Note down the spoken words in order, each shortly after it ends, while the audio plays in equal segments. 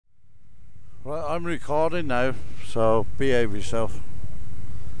Right, I'm recording now, so behave yourself.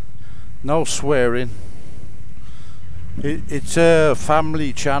 No swearing. It's a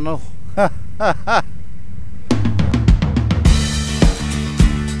family channel.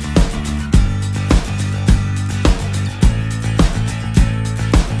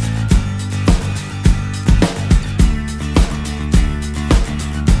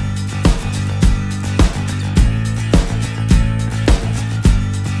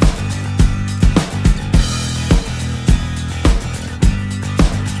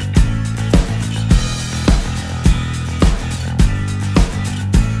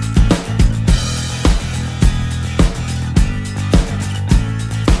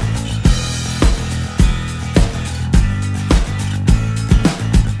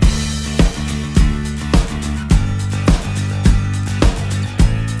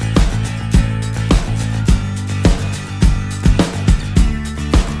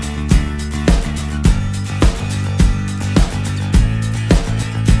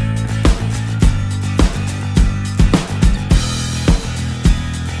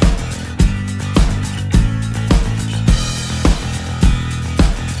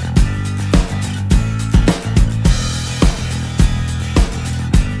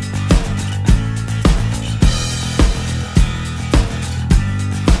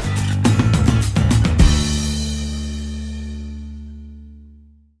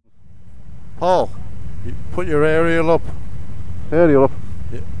 Paul, you put your aerial up. Aerial up?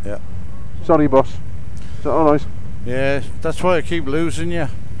 Yeah. Sorry boss. Is that alright? Yeah, that's why I keep losing you.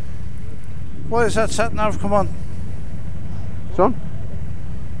 What is that sat nav? Come on. It's on?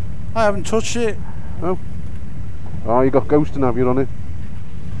 I haven't touched it. Oh. Oh, you got ghosting, have you, on it?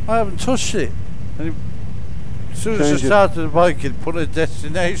 I haven't touched it. And as soon as I Change it. started the bike, it put a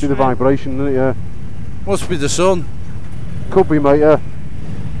destination See the in. vibration in it, yeah. Must be the sun. Could be, mate, yeah.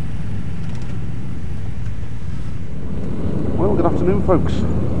 Well, good afternoon, folks.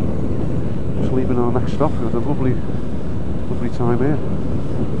 Just leaving our next stop. It was a lovely time here.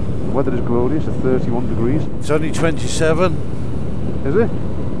 The weather is glorious at 31 degrees. It's only 27. Is it?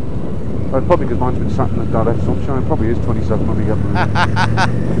 Oh, probably because mine's been sat in the direct sunshine. Probably is 27 when we get there.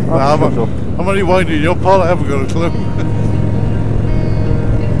 Well, I'm only winding you up, Paul. I haven't got a clue.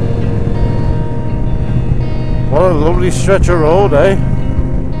 What a lovely stretch of road, eh?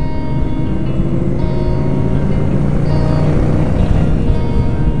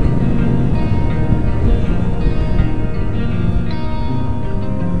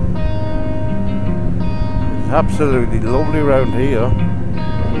 Absolutely lovely round here.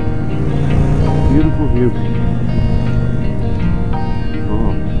 Beautiful view.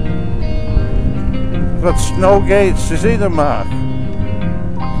 Oh. Got snow gates, you see them, Mark?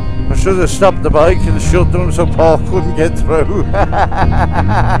 I should have stopped the bike and shut them so Paul couldn't get through.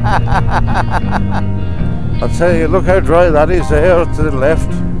 I'll tell you, look how dry that is there to the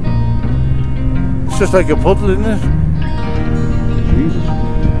left. It's just like a puddle, isn't it? Jesus.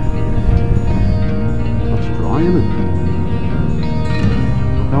 Isn't it?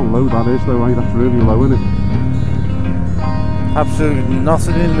 Look how low that is though, eh? That's really low, isn't it? Absolutely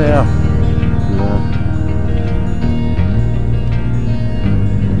nothing in there. Yeah.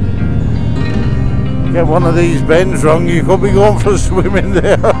 Get one of these bends wrong, you could be going for a swim in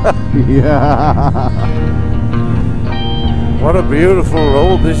there. Yeah. What a beautiful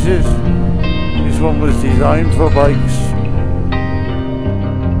road this is. This one was designed for bikes.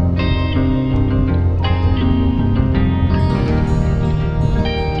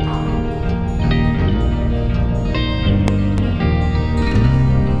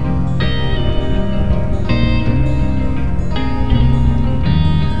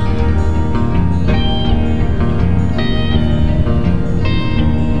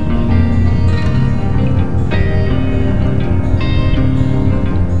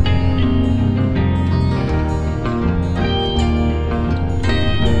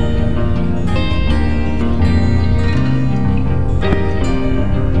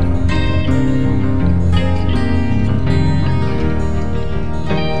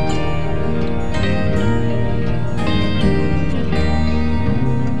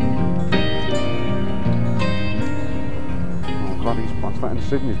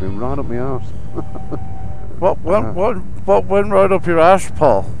 Sydney's been right up my arse. What went right up your arse,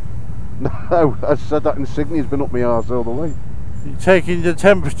 Paul? No, I said that Insignia's been up my arse all the way. You're taking the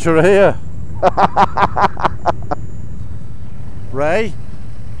temperature here. Ray,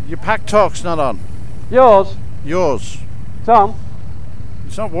 your Packtalk's not on. Yours? Yours. Tom?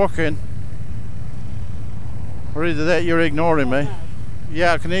 It's not working. Or either that you're ignoring me.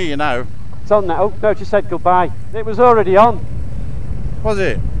 Yeah, I can hear you now. It's on now. No, just said goodbye. It was already on. Was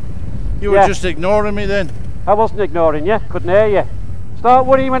it? You were just ignoring me then. I wasn't ignoring you, couldn't hear you. Start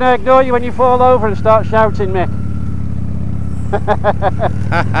worrying when I ignore you when you fall over and start shouting, Mick.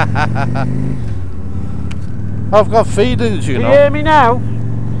 I've got feelings, you know. Do you hear me now?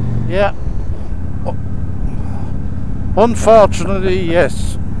 Yeah. Unfortunately,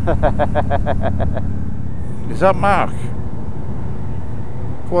 yes. Is that Mark?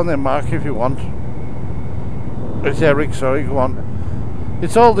 Go on then, Mark, if you want. It's Eric, sorry, go on.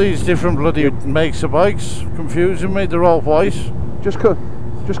 It's all these different bloody makes of bikes, confusing me, they're all white. Just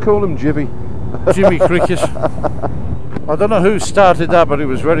call him Jimmy. Jimmy Cricket. I don't know who started that, but it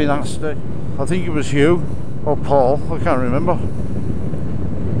was very nasty. I think it was Hugh or Paul, I can't remember.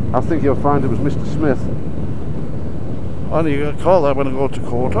 I think you'll find it was Mr. Smith. I need to call that when I go to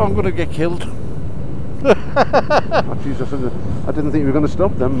court. I'm going to get killed. Oh, Jesus, I didn't think you were going to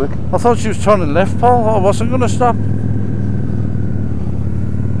stop then, Mick. I thought she was turning left, Paul. I wasn't going to stop.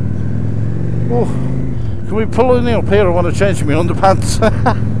 Oh, can we pull in up here? I want to change my underpants.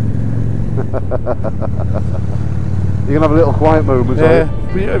 You can have a little quiet moment, yeah.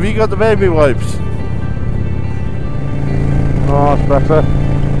 Have you got the baby wipes? Oh, it's better.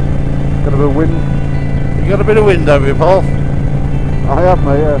 Got a bit of wind. You got a bit of wind, have you, Paul? I have,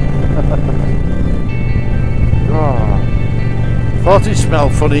 mate, yeah. Oh. Thought it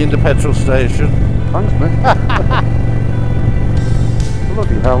smelled funny in the petrol station. Thanks, mate.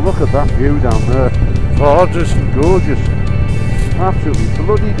 Bloody hell, look at that view down there. Gorgeous. Gorgeous. Absolutely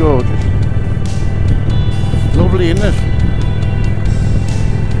bloody gorgeous. Lovely, isn't it?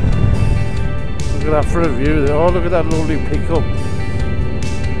 Look at that for a view there. Oh, look at that lovely pickup.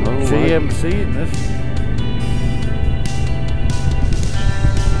 Oh, GMC, right. isn't it?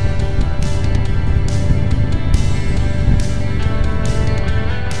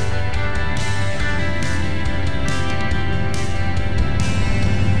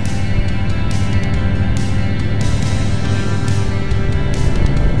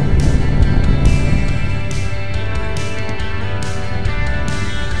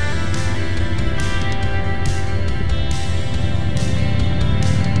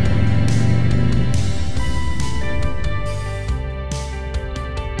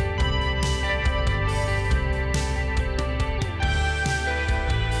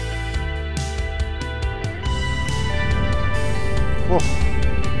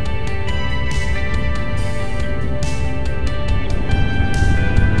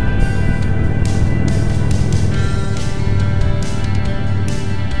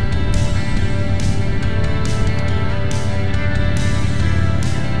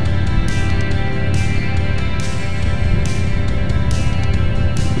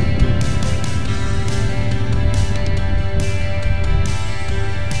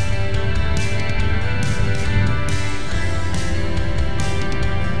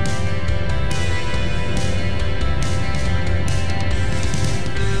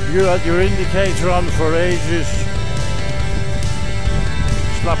 You had your indicator on for ages.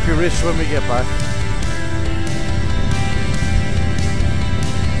 Slap your wrist when we get back.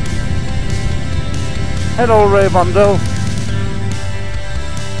 Hello, Raymondo.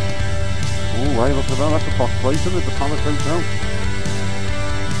 Oh, right, look at that. That's a posh place, isn't it? The Palace Hotel.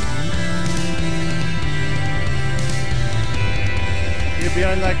 You're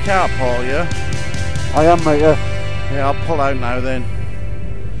behind that car, Paul, yeah? I am, mate, yeah. Yeah, I'll pull out now then.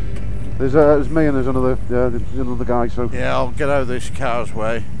 There's me and there's another guy, so... Yeah, I'll get out of this car's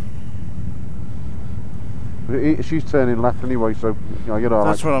way. She's turning left anyway, so you know, you're all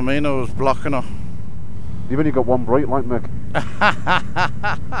right. That's what I mean, I was blocking her. You've only got one brake light, Mick.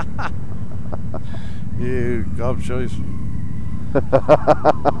 You gobshites.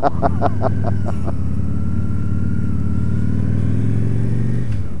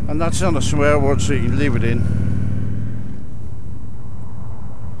 And that's not a swear word, so you can leave it in.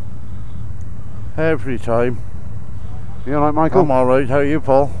 Every time. You alright, Michael? I'm alright, how are you,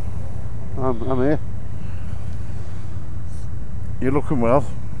 Paul? I'm here. You're looking well.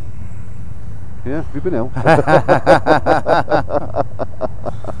 Yeah, have you been ill?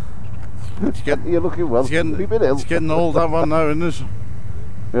 You're looking well. Have you been ill? It's getting old, that one now, isn't it?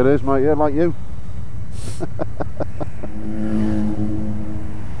 It is, mate, yeah, like you.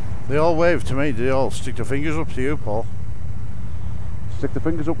 They all wave to me, they all stick their fingers up to you, Paul. Stick the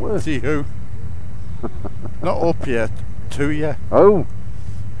fingers up where? To you. Not up yet, to you. Oh!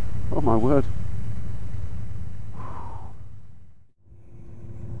 Oh my word.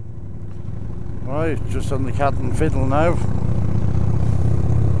 Right, just on the cat and fiddle now.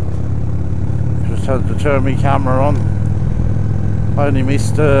 Just had to turn my camera on. I only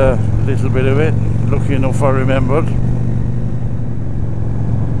missed a little bit of it, lucky enough I remembered.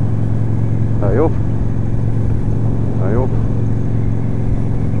 Stay up. Stay up.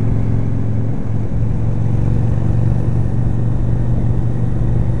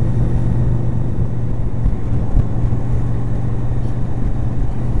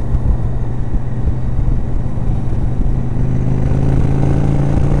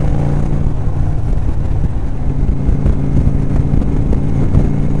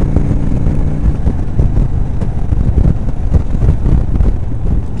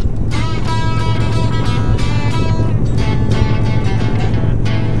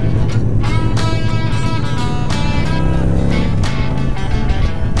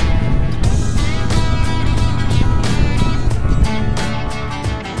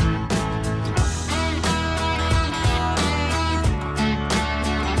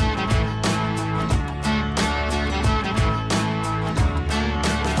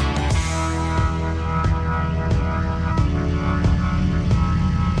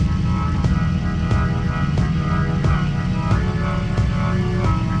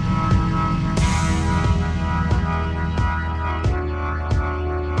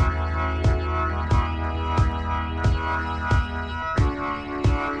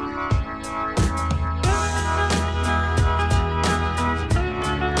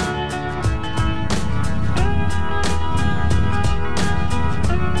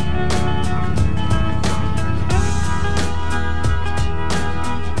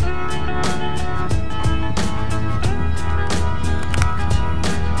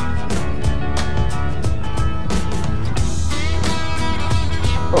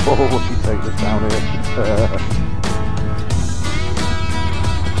 Oh, she takes us down here.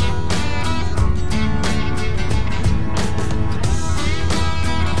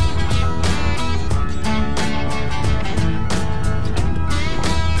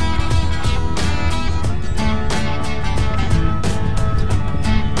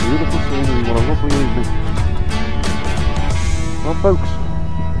 Beautiful scenery, what a lovely evening. Well folks,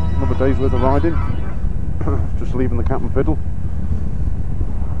 another day's worth of riding. Just leaving the Cap and Fiddle.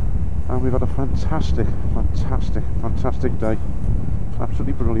 And we've had a fantastic day.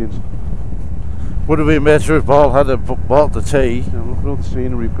 Absolutely brilliant. Would have been better if Paul had bought the tea. Yeah, look at all the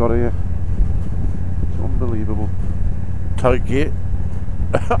scenery we've got here. It's unbelievable. Take it.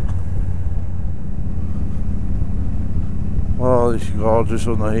 Oh, it's gorgeous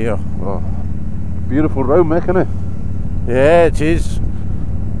under here. Oh, beautiful road, Mick, isn't it? Yeah, it is.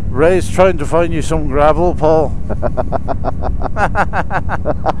 Ray's trying to find you some gravel, Paul.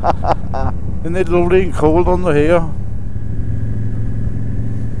 Isn't it lovely and cold under here?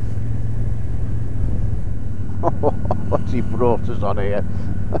 What's he brought us on here?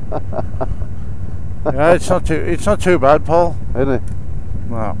 Yeah, it's not too bad, Paul. Isn't it?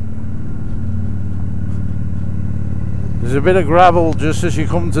 No. There's a bit of gravel just as you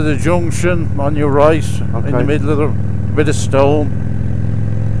come to the junction on your right, Okay. in the middle of the bit of stone.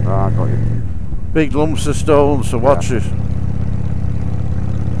 Ah, got you. Big lumps of stone, so watch it.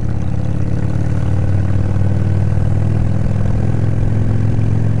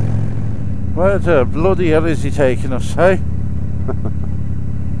 Where the bloody hell is he taking us, hey?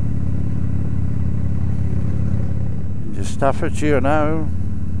 Into Staffordshire now.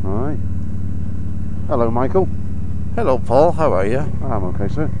 Alright. Hello, Michael. Hello, Paul, how are you? I'm okay,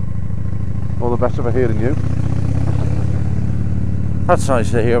 sir. All the better for hearing you. That's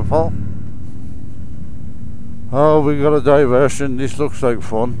nice to hear, Paul. Oh, we got a diversion. This looks like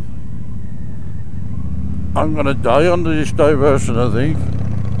fun. I'm gonna die under this diversion, I think.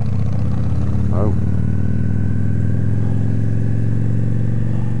 Oh.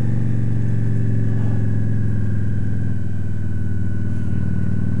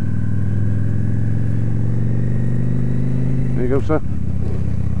 There you go, sir.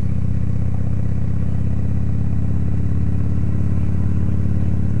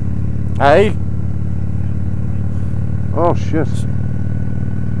 Hey, Oh, shit.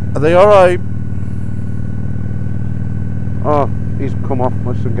 are they alright? Oh, he's come off.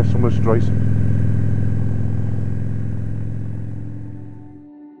 Let's get somewhere straight.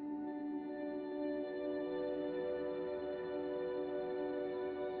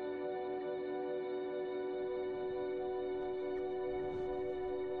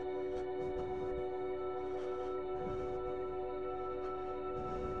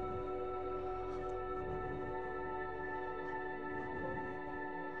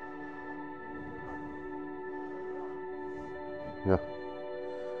 Yeah.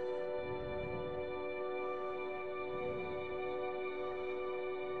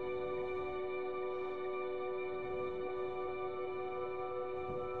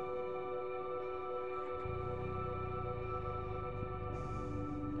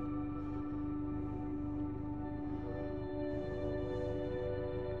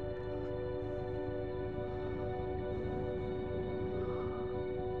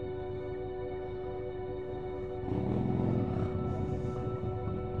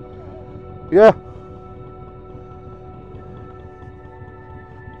 Yeah.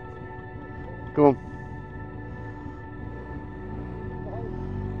 Go on.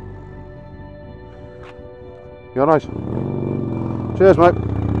 You alright? Cheers, mate.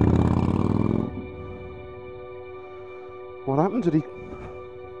 What happened? Did he?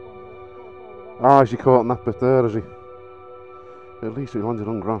 Ah, is he caught on that bit there, is he? At least he landed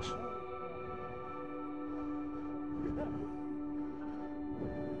on grass.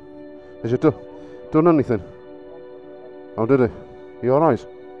 Has it done anything? Oh, did he? You alright?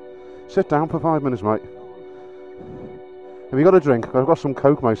 Sit down for 5 minutes, mate. Have you got a drink? I've got some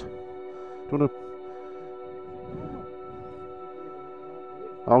Coke, mate. Do you want to...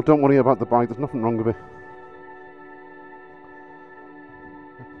 Oh, don't worry about the bike, there's nothing wrong with it.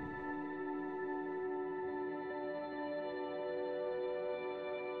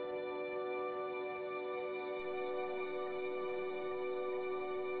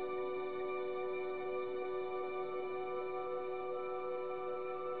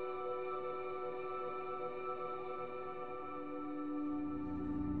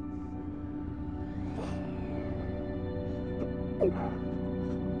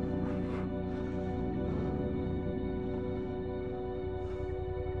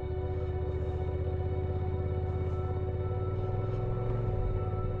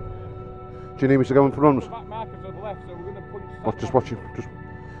 Do you need me to go in for runs? What, just watch you. Just.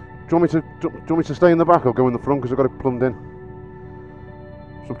 Do you want me to stay in the back or go in the front because I've got it plumbed in?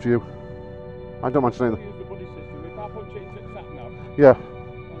 It's up to you. I don't mind staying there. Yeah.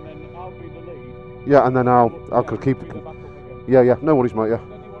 And then I'll be the lead. Yeah, and then I'll keep. Yeah, no worries, mate. Yeah.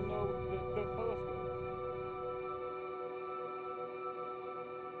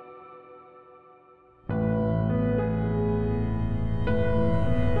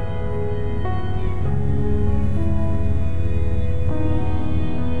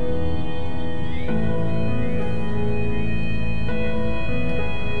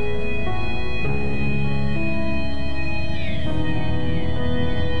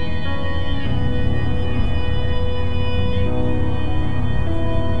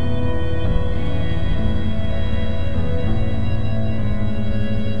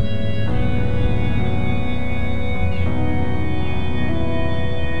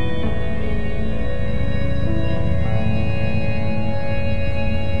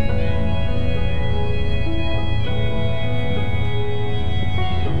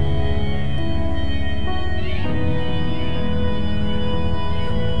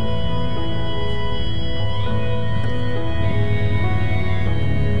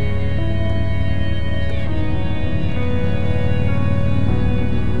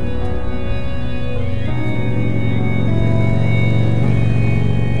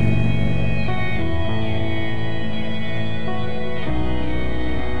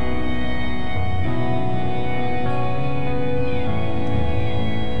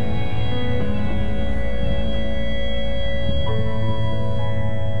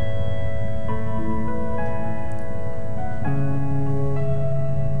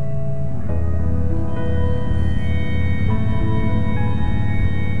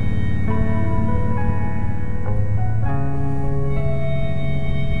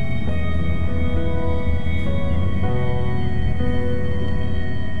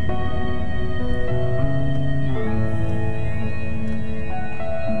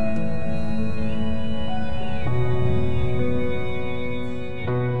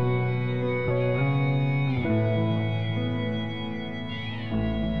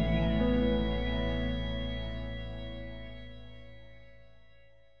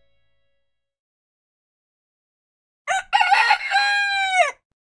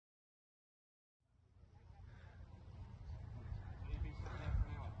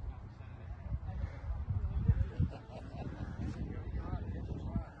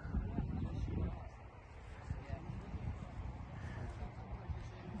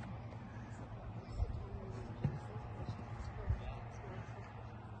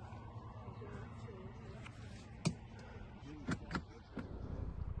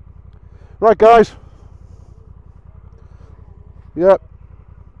 Right, guys. Yep.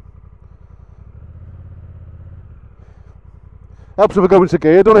 Helps if we go into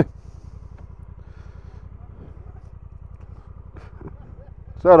gear, doesn't it?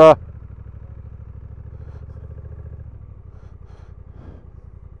 Ta-da.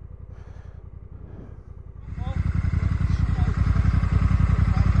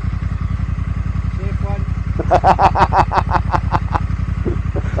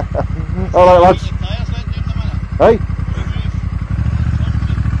 Alright, lads. Hey?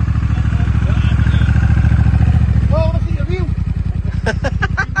 Well, I think of you.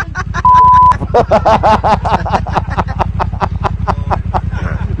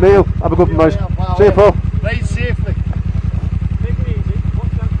 Neil, have a good one, mate. See you, Paul. Ride safely. Take it easy.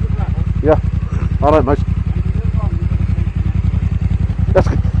 Watch out for the gravel. Yeah. Alright, mate.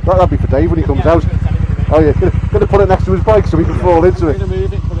 That'll be for Dave when he comes out. Oh yeah, gonna put it next to his bike so he can fall into it.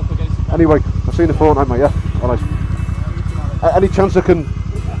 Anyway, I'll see you in the fortnight, mate, yeah? Alright. Any chance I can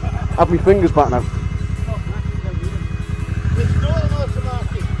have my fingers back now?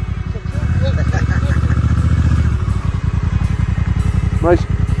 Nice.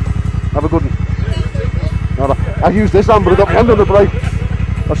 Have a good one. Alright. I used this hand, but I got my hand on the brake.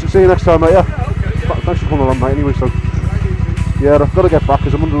 I should see you next time, mate, yeah? Thanks for coming along, mate, anyway, so... Yeah, I've got to get back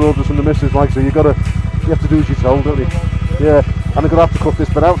because I'm under orders from the missus, like, so you have to do as you're told, don't you? Yeah, and I'm going to have to cut this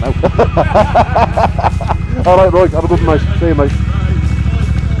bit out now. Alright, right, have a good one, mate. See you, mate.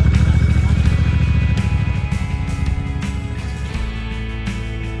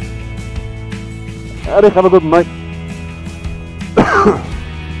 Eric, have a good one, mate.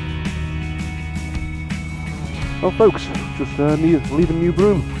 Well, folks, just leaving New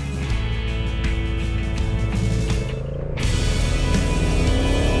Broom.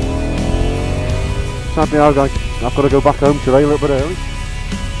 Sadly, I've got to go back home today a little bit early.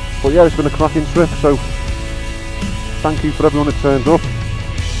 But yeah, it's been a cracking trip, so thank you for everyone that turned up.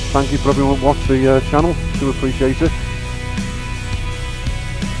 Thank you for everyone that watched the channel. Do appreciate it.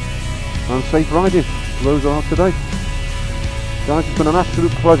 And safe riding for those that are today. Guys, it's been an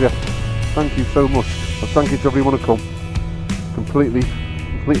absolute pleasure. Thank you so much. And thank you to everyone who come. Completely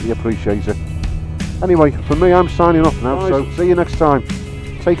appreciate it. Anyway, for me, I'm signing off now, so see you next time.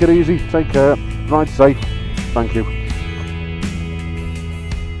 Take it easy, take care, ride safe. Thank you.